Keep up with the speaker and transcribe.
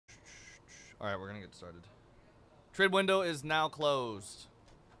All right, we're going to get started. Trade window is now closed.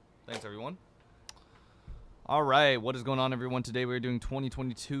 Thanks, everyone. All right, what is going on, everyone? Today we are doing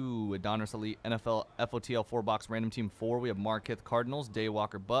 2022 with Donruss Elite NFL FOTL 4-box random team 4. We have Marketh Cardinals,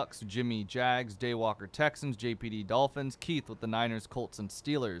 Daywalker Bucks, Jimmy Jags, Daywalker Texans, JPD Dolphins, Keith with the Niners, Colts, and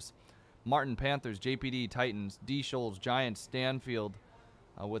Steelers, Martin Panthers, JPD Titans, D Scholes Giants, Stanfield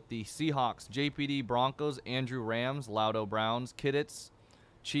with the Seahawks, JPD Broncos, Andrew Rams, Laudo Browns, Kidditz,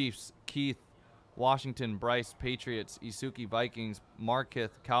 Chiefs, Keith, Washington, Bryce, Patriots, Isuki Vikings,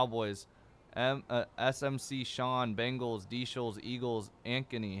 Marketh Cowboys, SMC Sean, Bengals, D Scholes Eagles,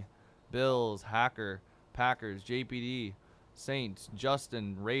 Ankeny, Bills, Hacker, Packers, JPD, Saints,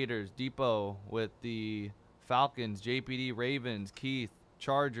 Justin, Raiders, Depot with the Falcons, JPD Ravens, Keith,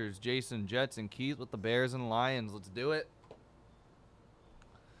 Chargers, Jason, Jets, and Keith with the Bears and Lions. Let's do it.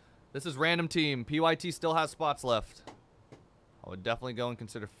 This is random team. PYT still has spots left. I would definitely go and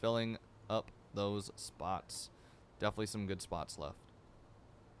consider filling up those spots. Definitely some good spots left.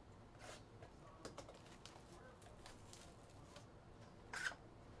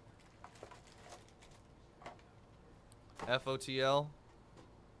 FOTL.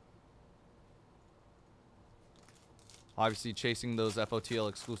 Obviously chasing those FOTL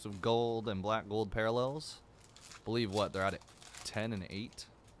exclusive gold and black gold parallels. Believe what? They're at 10 and 8.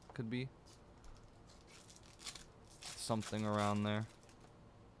 Could be. Something around there.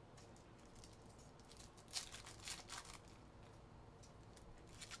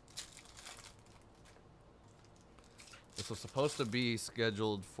 This was supposed to be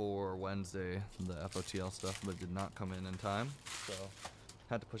scheduled for Wednesday, the FOTL stuff, but did not come in time, so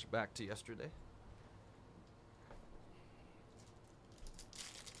had to push it back to yesterday.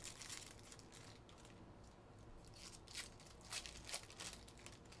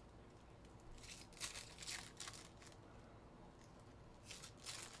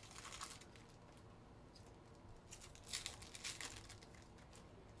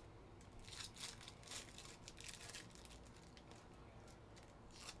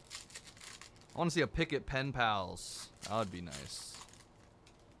 I want to see a Pickett Pen Pals. That would be nice.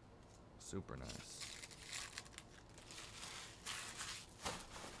 Super nice.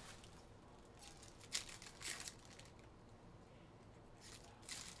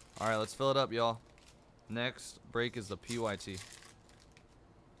 All right, let's fill it up, y'all. Next break is the PYT.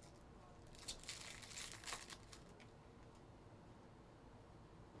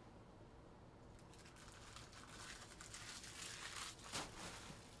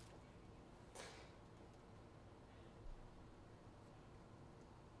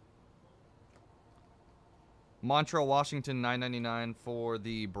 Montreal, Washington, $9.99 for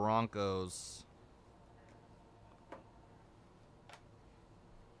the Broncos.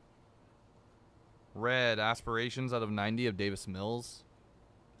 Red, Aspirations out of 90 of Davis Mills.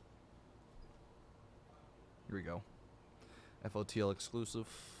 Here we go. FOTL exclusive.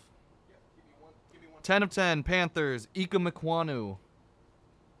 10 of 10, Panthers, Ika Mekwanu.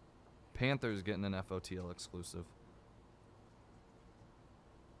 Panthers getting an FOTL exclusive.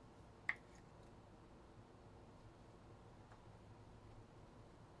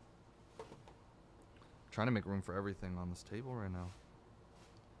 Trying to make room for everything on this table right now.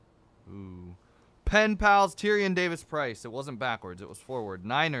 Ooh. Pen Pals, Tyrion Davis Price. It wasn't backwards, it was forward.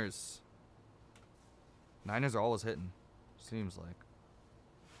 Niners. Niners are always hitting, seems like.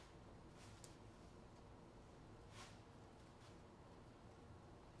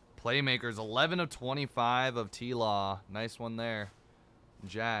 Playmakers, 11 of 25 of T-Law. Nice one there.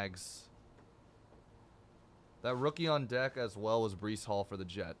 Jags. That rookie on deck as well was Breece Hall for the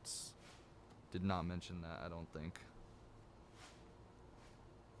Jets. Did not mention that, I don't think.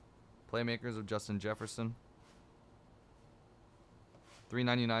 Playmakers of Justin Jefferson.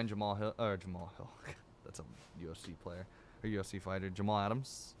 $3.99 Jamal Hill. That's a UFC player. Or UFC fighter. Jamal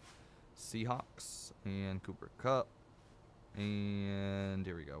Adams. Seahawks. And Cooper Kupp. And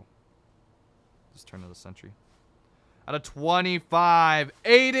here we go. Just turn of the century. Out of 25.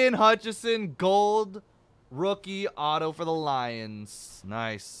 Aiden Hutchinson. Gold rookie auto for the Lions.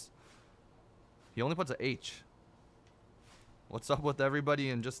 Nice. He only puts an H. What's up with everybody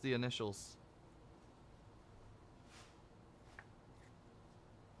and just the initials?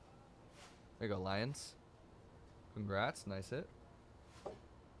 There you go, Lions. Congrats. Nice hit.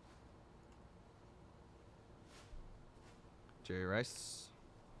 Jerry Rice.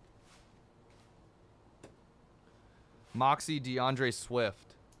 Moxie DeAndre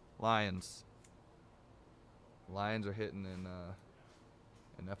Swift. Lions. Lions are hitting in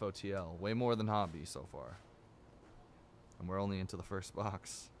FOTL. Way more than Hobby so far. And we're only into the first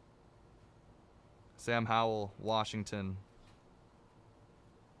box. Sam Howell, Washington.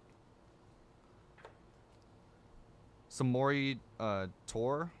 Samori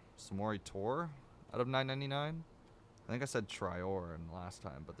Samori Tor out of 999. I think I said Trior in last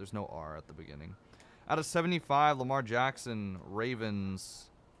time, but there's no R at the beginning. Out of 75, Lamar Jackson, Ravens.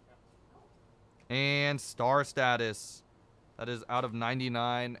 And star status. That is out of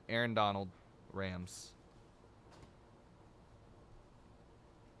 99, Aaron Donald, Rams.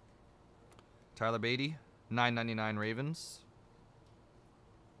 Tyler Beatty, 999 Ravens.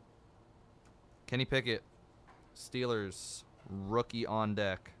 Kenny Pickett, Steelers, rookie on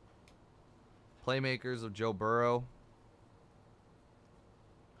deck. Playmakers of Joe Burrow.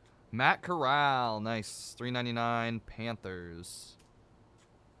 Matt Corral, nice, 399 Panthers.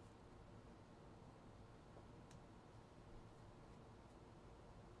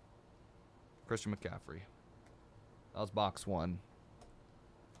 Christian McCaffrey. That was box 1.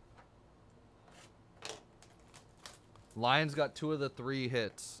 Lions got 2 of the 3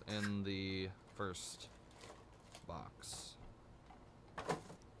 hits in the first box.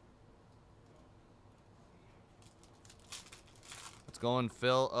 Let's go and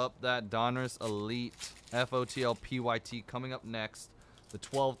fill up that Donruss Elite FOTL PYT coming up next. The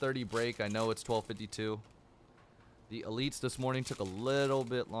 12:30 break. I know it's 12:52. The Elites this morning took a little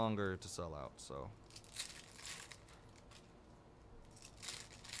bit longer to sell out, so.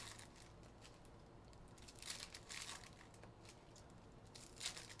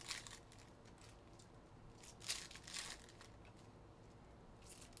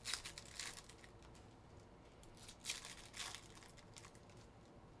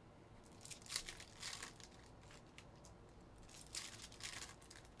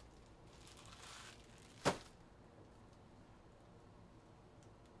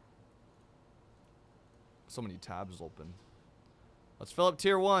 So many tabs open. Let's fill up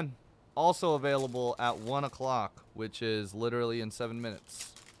tier 1. Also available at 1 o'clock, which is literally in 7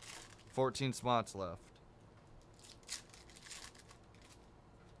 minutes. 14 spots left.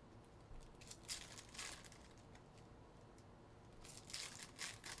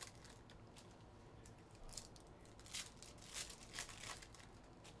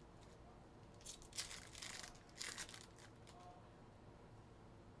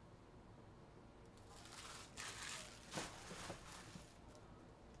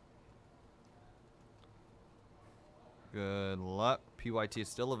 Good luck. PYT is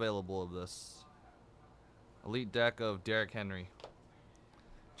still available of this. Elite deck of Derrick Henry.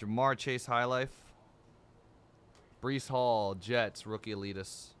 Jamar Chase High Life. Breece Hall, Jets, rookie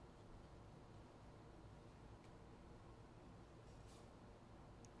elitist.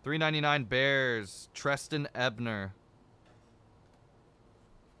 $3.99 Bears, Treston Ebner.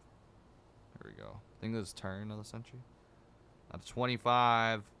 There we go. I think this is turn of the century. That's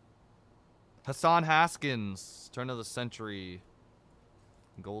 25. Hassan Haskins, turn of the century.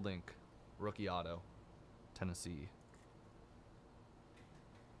 Gold ink, rookie auto, Tennessee.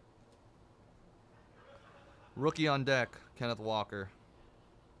 Rookie on deck, Kenneth Walker.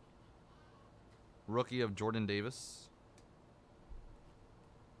 Rookie of Jordan Davis.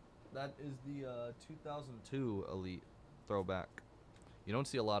 That is the 2002 Elite throwback. You don't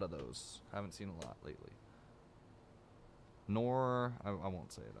see a lot of those. Haven't seen a lot lately. Nor, I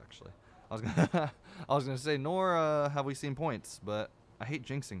won't say it actually. I was gonna say, nor have we seen points, but I hate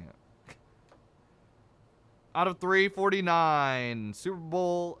jinxing it. Out of 349, Super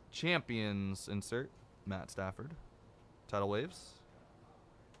Bowl champions. Insert Matt Stafford. Tidal waves.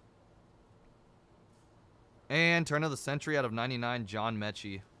 And turn of the century out of 99, John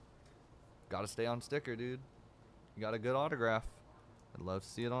Mechie. Gotta stay on sticker, dude. You got a good autograph. I'd love to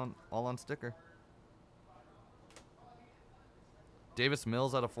see it all on sticker. Davis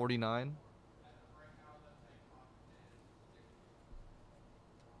Mills out of 49.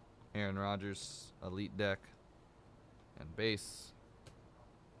 Aaron Rodgers, elite deck and base.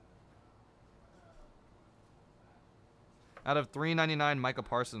 Out of 399, Micah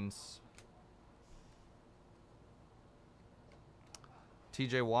Parsons.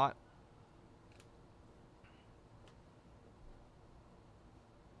 TJ Watt.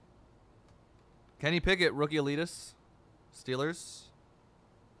 Kenny Pickett, rookie elitist. Steelers.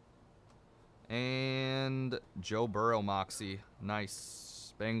 And Joe Burrow, Moxie.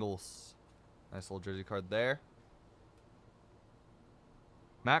 Nice. Bengals. Nice little jersey card there.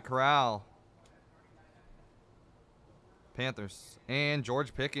 Matt Corral. Panthers. And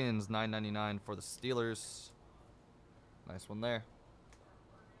George Pickens, $9.99 for the Steelers. Nice one there.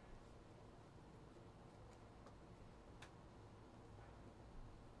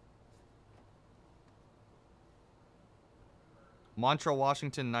 Montreal,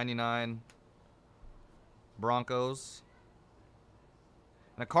 Washington, 99. Broncos.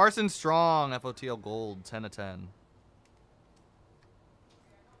 And a Carson Strong, FOTL Gold, 10 of 10.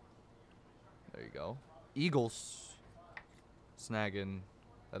 There you go. Eagles. Snagging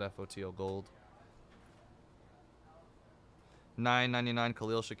that FOTL gold. $9.99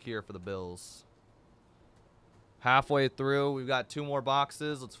 Khalil Shakir for the Bills. Halfway through, we've got 2 more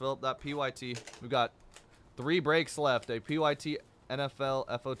boxes. Let's fill up that PYT. We've got 3 breaks left. A PYT NFL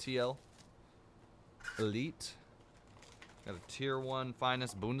FOTL Elite. Got a Tier 1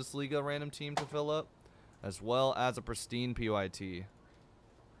 Finest Bundesliga random team to fill up, as well as a pristine PYT.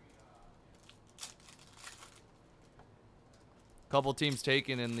 Couple teams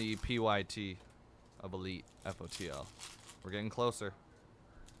taken in the PYT of Elite FOTL. We're getting closer.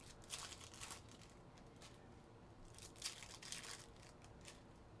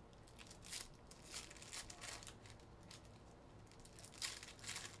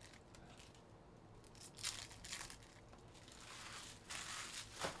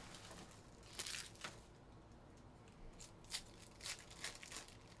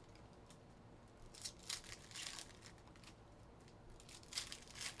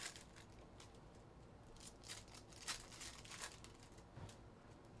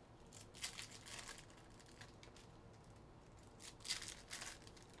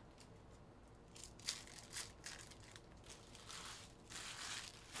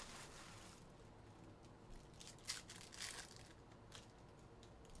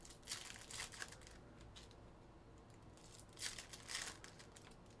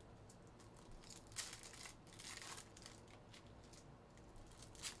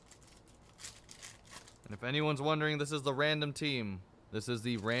 And if anyone's wondering, this is the random team. This is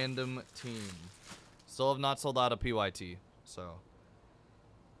the random team. Still have not sold out a PYT, so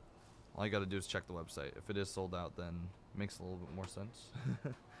all you got to do is check the website. If it is sold out, then it makes a little bit more sense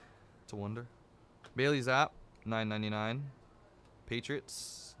to wonder. Bailey Zapp, $9.99.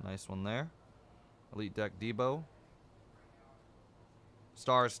 Patriots, nice one there. Elite Deck Debo.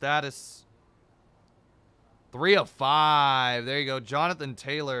 Star status, 3 of 5. There you go, Jonathan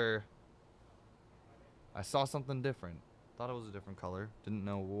Taylor. I saw something different. Thought it was a different color. Didn't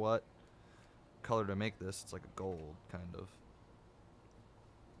know what color to make this. It's like a gold, kind of.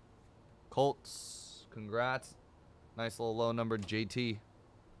 Colts, congrats. Nice little low number JT.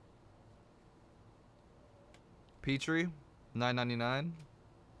 Petrie, $9.99.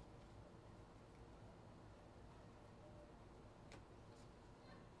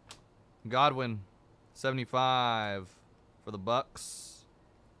 Godwin, 75 for the Bucks.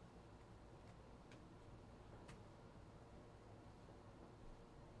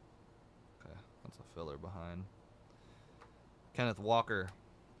 Okay, that's a filler behind. Kenneth Walker.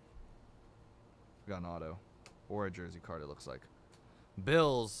 Got an auto. Or a jersey card, it looks like.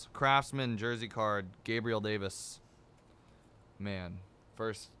 Bills, Craftsman jersey card, Gabriel Davis. Man,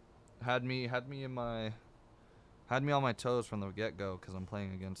 first had me on my toes from the get-go because I'm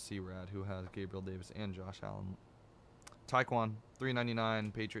playing against C-Rad, who has Gabriel Davis and Josh Allen. Taekwon,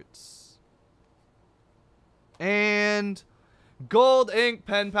 $3.99, Patriots. And gold ink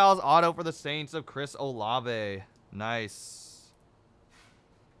pen pals auto for the Saints of Chris Olave. Nice.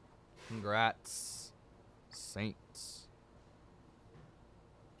 Congrats, Saints.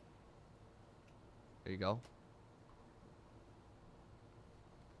 There you go.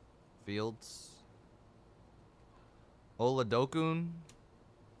 Fields. Oladokun.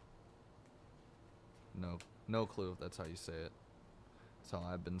 No clue if that's how you say it. That's how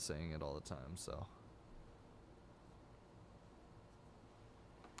I've been saying it all the time, so.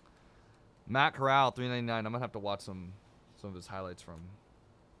 Matt Corral, $3.99. I'm gonna have to watch some of his highlights from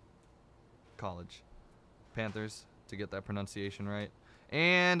college. Panthers to get that pronunciation right.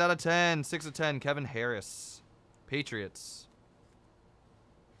 And out of 10, 6 of 10, Kevin Harris. Patriots.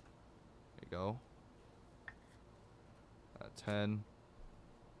 There you go. Out of 10.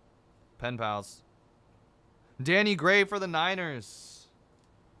 Pen pals. Danny Gray for the Niners.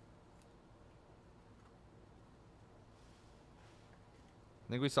 I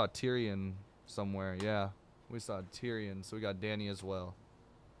think we saw Tyrion somewhere. Yeah, we saw Tyrion, so we got Danny as well.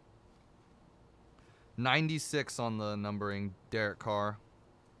 96 on the numbering, Derek Carr.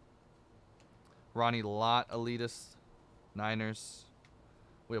 Ronnie Lott, elitist, Niners.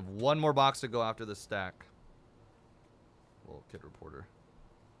 We have one more box to go after this stack. Little kid reporter.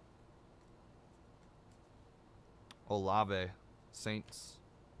 Olave, Saints.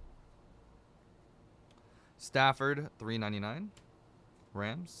 Stafford, $3.99.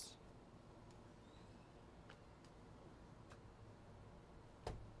 Rams.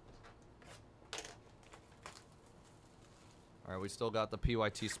 All right, we still got the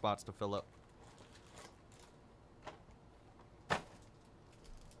PYT spots to fill up.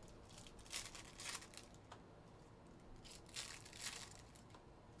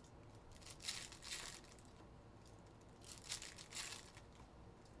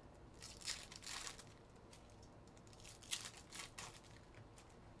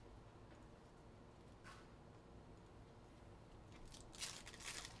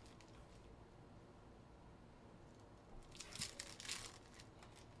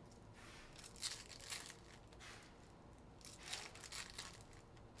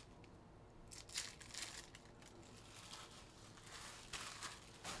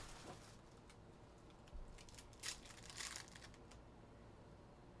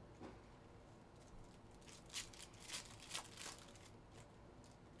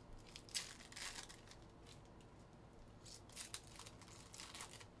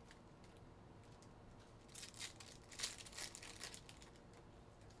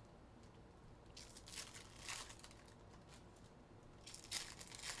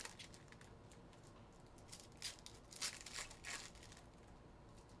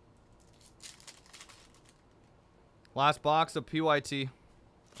 Last box of PYT.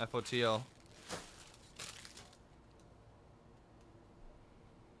 FOTL.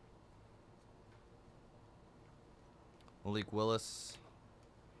 Malik Willis.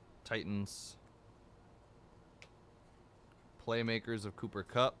 Titans. Playmakers of Cooper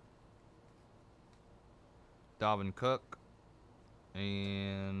Kupp. Dalvin Cook.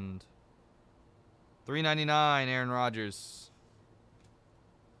 And $3.99 Aaron Rodgers.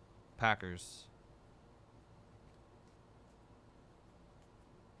 Packers.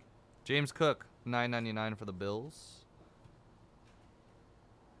 James Cook, $9.99 for the Bills.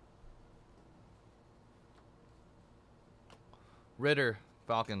 Ritter,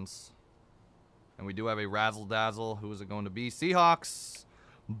 Falcons. And we do have a Razzle Dazzle. Who is it going to be? Seahawks.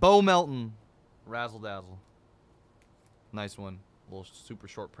 Bo Melton. Razzle Dazzle. Nice one. A little super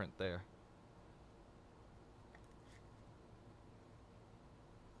short print there.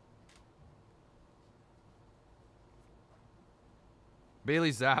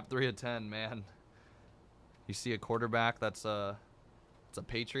 Bailey Zapp, 3 of 10, man. You see a quarterback that's it's a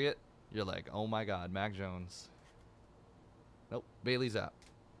Patriot, you're like, oh my God, Mac Jones. Nope, Bailey Zapp.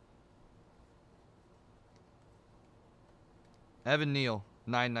 Evan Neal,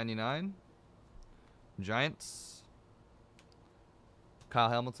 $9.99. Giants. Kyle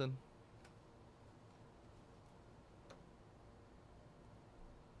Hamilton.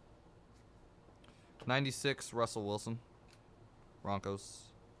 $96, Russell Wilson. Broncos.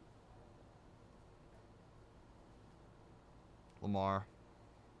 Lamar.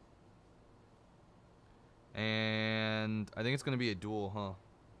 And I think it's going to be a duel, huh?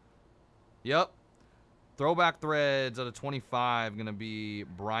 Yep. Throwback threads out of 25 going to be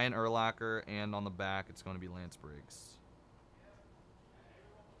Brian Urlacher, and on the back it's going to be Lance Briggs.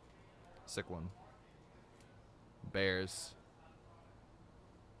 Sick one. Bears.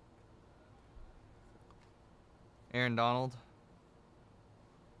 Aaron Donald.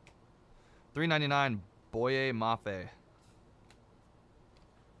 $3.99 Boye Mafe.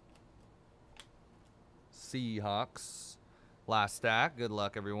 Seahawks. Last stack. Good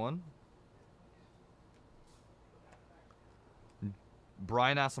luck, everyone.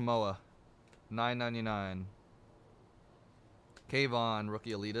 Brian Asamoah. $9.99. Kayvon,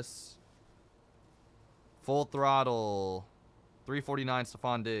 rookie Elitis. Full throttle. $3.49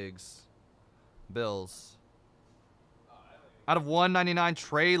 Stephon Diggs. Bills. Out of 199,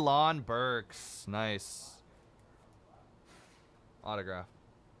 Treylon Burks. Nice. Autograph.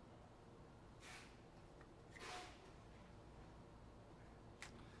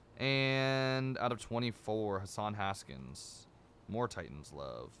 And out of 24, Hassan Haskins. More Titans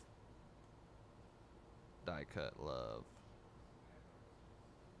love. Die cut love.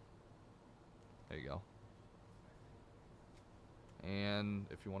 There you go. And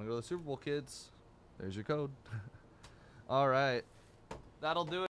if you want to go to the Super Bowl, kids, there's your code. All right. That'll do it.